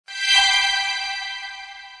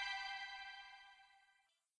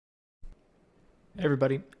Hey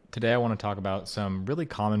everybody. Today I want to talk about some really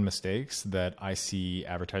common mistakes that I see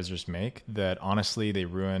advertisers make that honestly they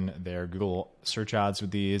ruin their Google search ads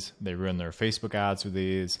with these, they ruin their Facebook ads with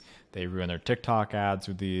these, they ruin their TikTok ads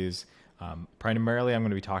with these. Primarily I'm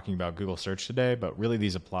going to be talking about Google search today, but really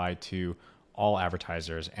these apply to all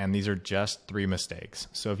advertisers, and these are just 3 mistakes.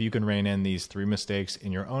 So if you can rein in these 3 mistakes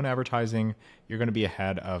in your own advertising, you're going to be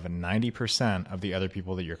ahead of 90% of the other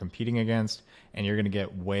people that you're competing against, and you're going to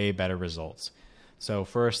get way better results. So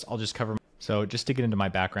first, I'll just cover. So just to get into my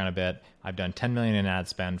background a bit, I've done 10 million in ad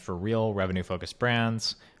spend for real revenue-focused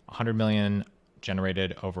brands, 100 million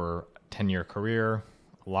generated over a 10-year career.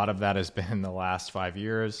 A lot of that has been in the last 5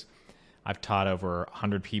 years. I've taught over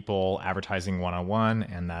 100 people advertising one-on-one,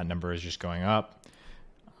 and that number is just going up.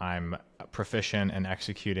 I'm proficient in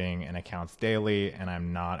executing in accounts daily, and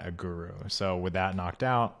I'm not a guru. So with that knocked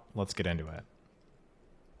out, let's get into it.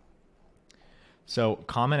 So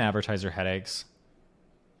common advertiser headaches: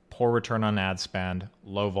 poor return on ad spend,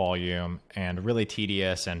 low volume, and really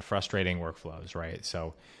tedious and frustrating workflows, right?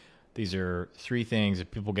 So these are 3 things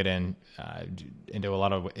that people get into a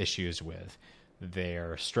lot of issues with.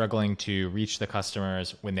 They're struggling to reach the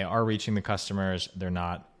customers. When they are reaching the customers, they're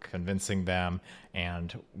not convincing them.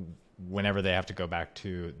 And whenever they have to go back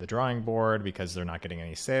to the drawing board because they're not getting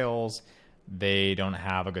any sales, they don't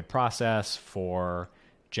have a good process for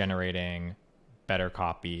generating better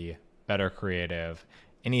copy, better creative,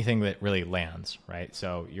 anything that really lands, right?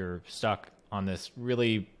 So you're stuck on this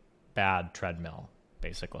really bad treadmill,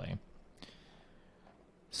 basically.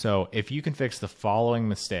 So if you can fix the following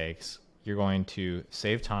mistakes, you're going to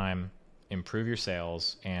save time, improve your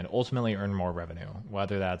sales, and ultimately earn more revenue,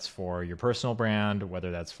 whether that's for your personal brand,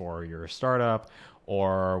 whether that's for your startup,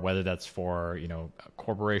 or whether that's for, a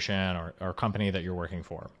corporation or company that you're working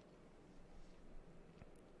for.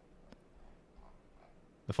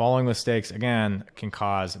 The following mistakes, again, can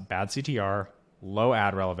cause bad CTR, low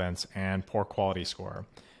ad relevance, and poor quality score.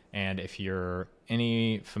 And if you're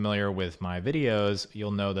any familiar with my videos,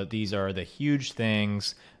 you'll know that these are the huge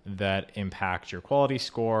things that impact your quality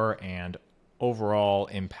score and overall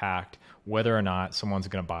impact whether or not someone's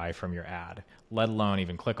going to buy from your ad, let alone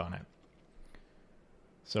even click on it.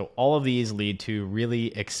 So all of these lead to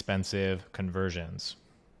really expensive conversions.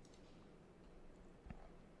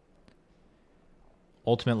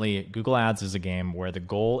 Ultimately, Google Ads is a game where the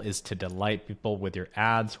goal is to delight people with your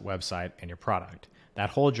ads, website, and your product. That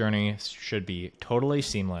whole journey should be totally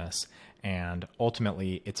seamless, and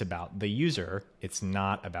ultimately, it's about the user. It's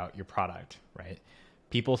not about your product, right?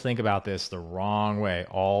 People think about this the wrong way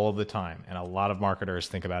all of the time, and a lot of marketers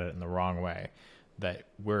think about it in the wrong way, that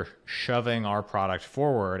we're shoving our product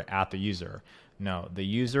forward at the user. No, the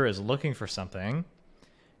user is looking for something,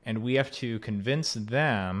 and we have to convince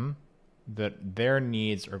them that their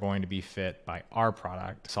needs are going to be fit by our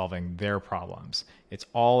product, solving their problems. It's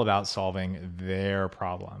all about solving their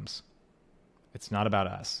problems. It's not about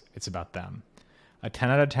us. It's about them. A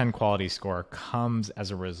 10 out of 10 quality score comes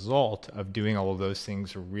as a result of doing all of those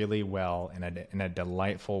things really well in a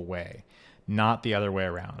delightful way, not the other way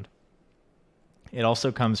around. It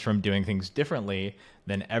also comes from doing things differently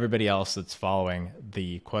than everybody else that's following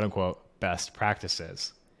the quote-unquote best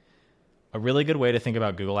practices. A really good way to think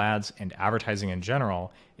about Google Ads and advertising in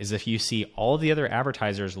general is if you see all of the other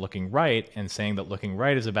advertisers looking right and saying that looking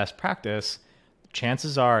right is a best practice,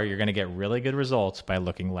 chances are you're going to get really good results by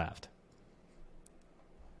looking left.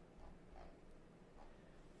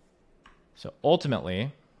 So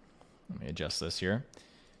ultimately, let me adjust this here.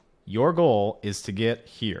 Your goal is to get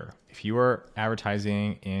here. If you are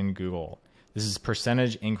advertising in Google, this is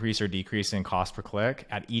percentage increase or decrease in cost per click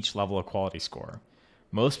at each level of quality score.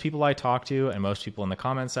 Most people I talk to and most people in the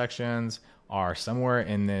comment sections are somewhere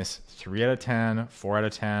in this 3 out of 10, 4 out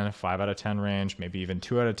of 10, 5 out of 10 range, maybe even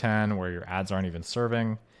 2 out of 10 where your ads aren't even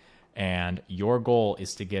serving. And your goal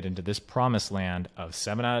is to get into this promised land of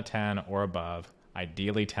 7 out of 10 or above,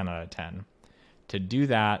 ideally 10 out of 10. To do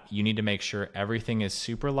that, you need to make sure everything is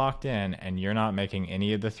super locked in and you're not making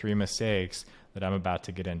any of the 3 mistakes that I'm about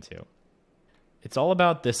to get into. It's all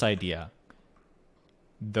about this idea.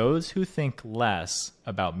 Those who think less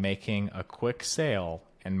about making a quick sale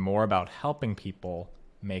and more about helping people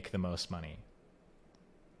make the most money.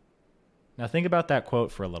 Now think about that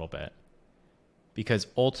quote for a little bit, because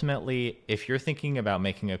ultimately, if you're thinking about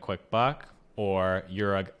making a quick buck or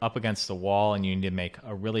you're up against the wall and you need to make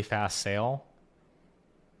a really fast sale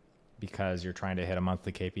because you're trying to hit a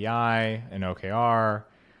monthly KPI, an OKR,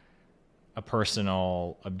 a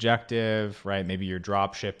personal objective, right? Maybe you're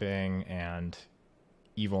drop shipping and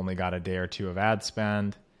you've only got a day or 2 of ad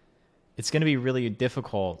spend. it's going to be really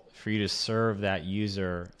difficult for you to serve that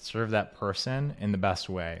user, serve that person in the best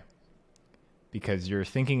way, because you're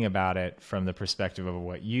thinking about it from the perspective of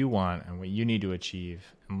what you want and what you need to achieve,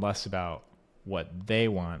 and less about what they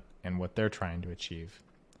want and what they're trying to achieve.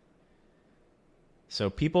 So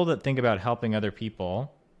people that think about helping other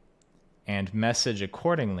people and message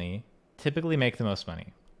accordingly typically make the most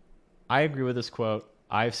money. I agree with this quote.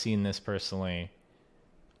 I've seen this personally.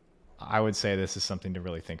 I would say this is something to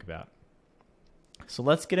really think about. So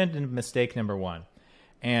let's get into mistake number 1.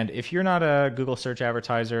 And if you're not a Google search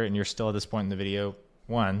advertiser and you're still at this point in the video,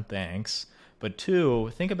 1, thanks. But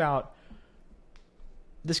 2, think about,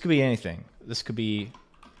 this could be anything. This could be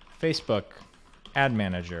Facebook ad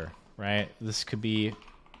manager, right? This could be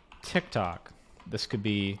TikTok. This could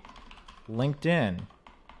be LinkedIn.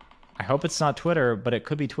 I hope it's not Twitter, but it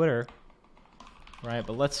could be Twitter, right?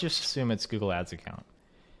 But let's just assume it's Google Ads account.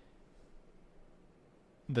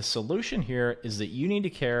 The solution here is that you need to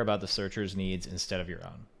care about the searcher's needs instead of your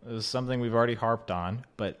own. This is something we've already harped on,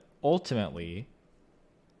 but ultimately,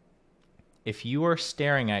 if you are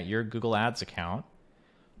staring at your Google Ads account,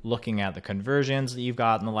 looking at the conversions that you've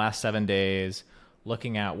got in the last 7 days,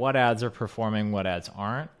 looking at what ads are performing, what ads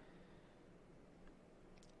aren't,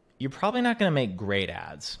 you're probably not going to make great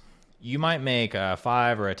ads. You might make a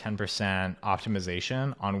 5 or a 10%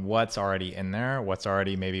 optimization on what's already in there, what's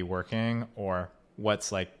already maybe working, or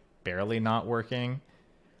what's like barely not working,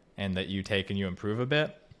 and that you take and you improve a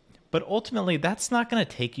bit. But ultimately, that's not going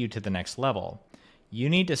to take you to the next level. You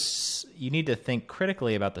need to think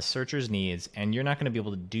critically about the searcher's needs, and you're not going to be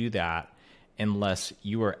able to do that unless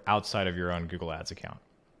you are outside of your own Google Ads account.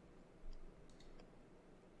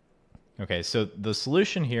 Okay, so the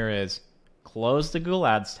solution here is close the Google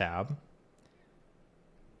Ads tab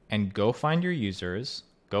and go find your users,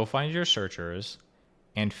 go find your searchers,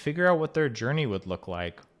 and figure out what their journey would look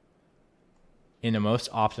like in the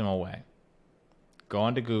most optimal way. Go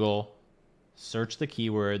onto Google, search the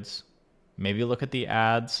keywords, maybe look at the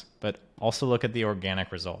ads, but also look at the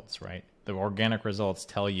organic results, right? The organic results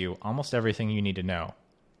tell you almost everything you need to know,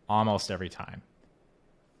 almost every time.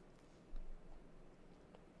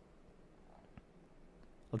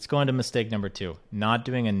 Let's go into mistake number 2, not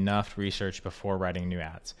doing enough research before writing new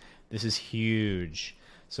ads. This is huge.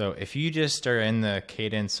 So if you just are in the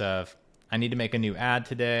cadence of, I need to make a new ad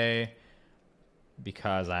today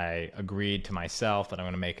because I agreed to myself that I'm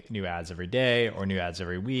going to make new ads every day or new ads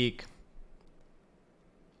every week,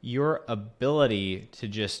 your ability to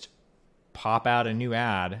just pop out a new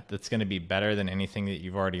ad that's going to be better than anything that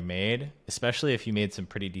you've already made, especially if you made some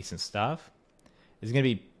pretty decent stuff, is going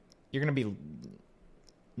to be, you're going to be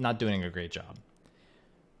not doing a great job.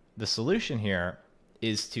 The solution here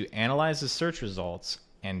is to analyze the search results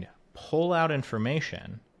and pull out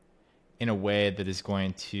information in a way that is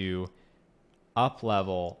going to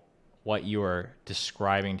up-level what you are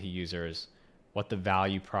describing to users, what the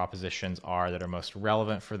value propositions are that are most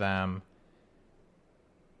relevant for them,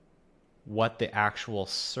 what the actual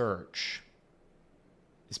search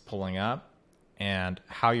is pulling up, and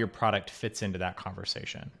how your product fits into that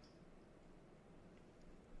conversation.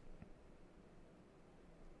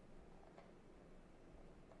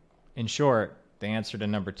 In short, the answer to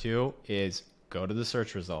number 2 is go to the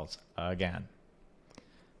search results again.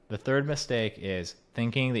 The third mistake is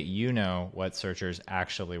thinking that you know what searchers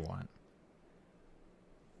actually want.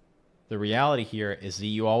 The reality here is that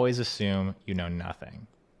you always assume you know nothing.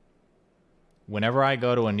 Whenever I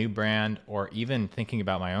go to a new brand, or even thinking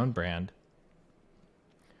about my own brand,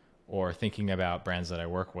 or thinking about brands that I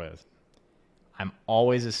work with, I'm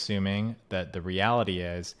always assuming that the reality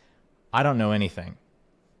is I don't know anything.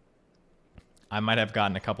 I might have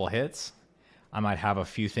gotten a couple hits. I might have a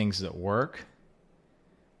few things that work.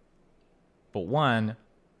 But 1,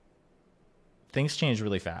 things change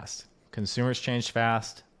really fast. Consumers change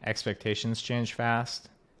fast. Expectations change fast.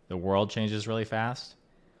 The world changes really fast.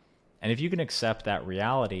 And if you can accept that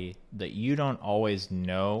reality that you don't always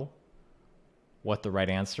know what the right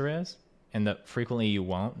answer is, and that frequently you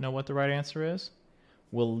won't know what the right answer is,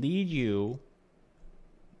 will lead you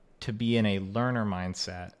to be in a learner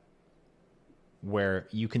mindset where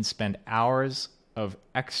you can spend hours of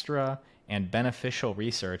extra and beneficial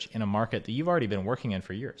research in a market that you've already been working in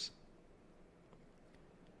for years.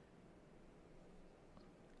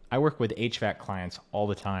 I work with HVAC clients all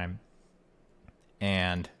the time,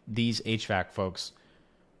 and these HVAC folks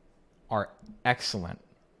are excellent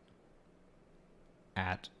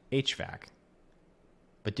at HVAC.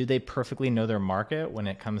 But do they perfectly know their market when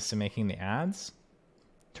it comes to making the ads?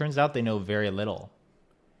 Turns out they know very little.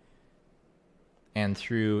 And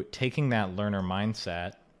through taking that learner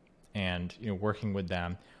mindset and working with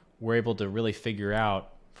them, we're able to really figure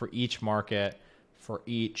out for each market, for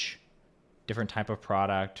each different type of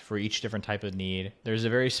product, for each different type of need, there's a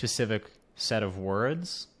very specific set of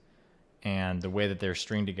words and the way that they're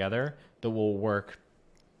stringed together that will work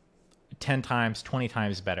 10 times, 20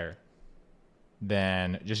 times better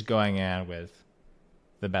than just going in with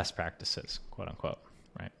the best practices, quote unquote,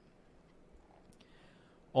 right?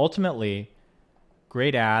 Ultimately,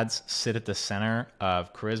 great ads sit at the center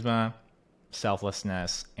of charisma,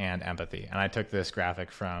 selflessness, and empathy. And I took this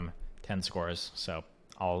graphic from 10 Scores, so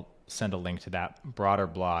I'll send a link to that broader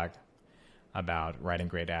blog about writing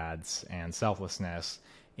great ads and selflessness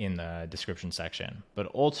in the description section.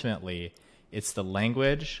 But ultimately, it's the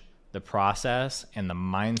language, the process, and the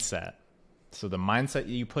mindset. So the mindset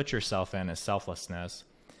you put yourself in is selflessness.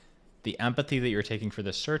 The empathy that you're taking for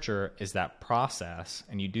the searcher is that process,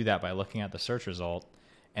 and you do that by looking at the search result.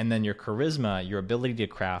 And then your charisma, your ability to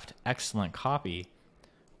craft excellent copy,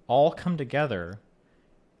 all come together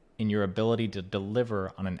in your ability to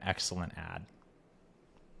deliver on an excellent ad.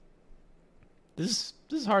 This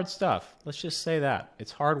is hard stuff. Let's just say that.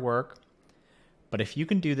 It's hard work. But if you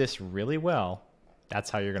can do this really well, that's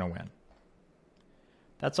how you're going to win.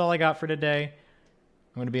 That's all I got for today.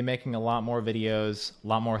 I'm going to be making a lot more videos, a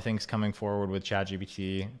lot more things coming forward with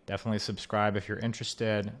ChatGPT. Definitely subscribe if you're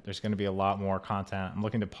interested. There's going to be a lot more content. I'm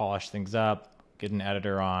looking to polish things up, get an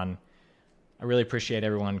editor on. I really appreciate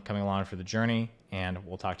everyone coming along for the journey, and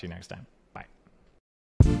we'll talk to you next time.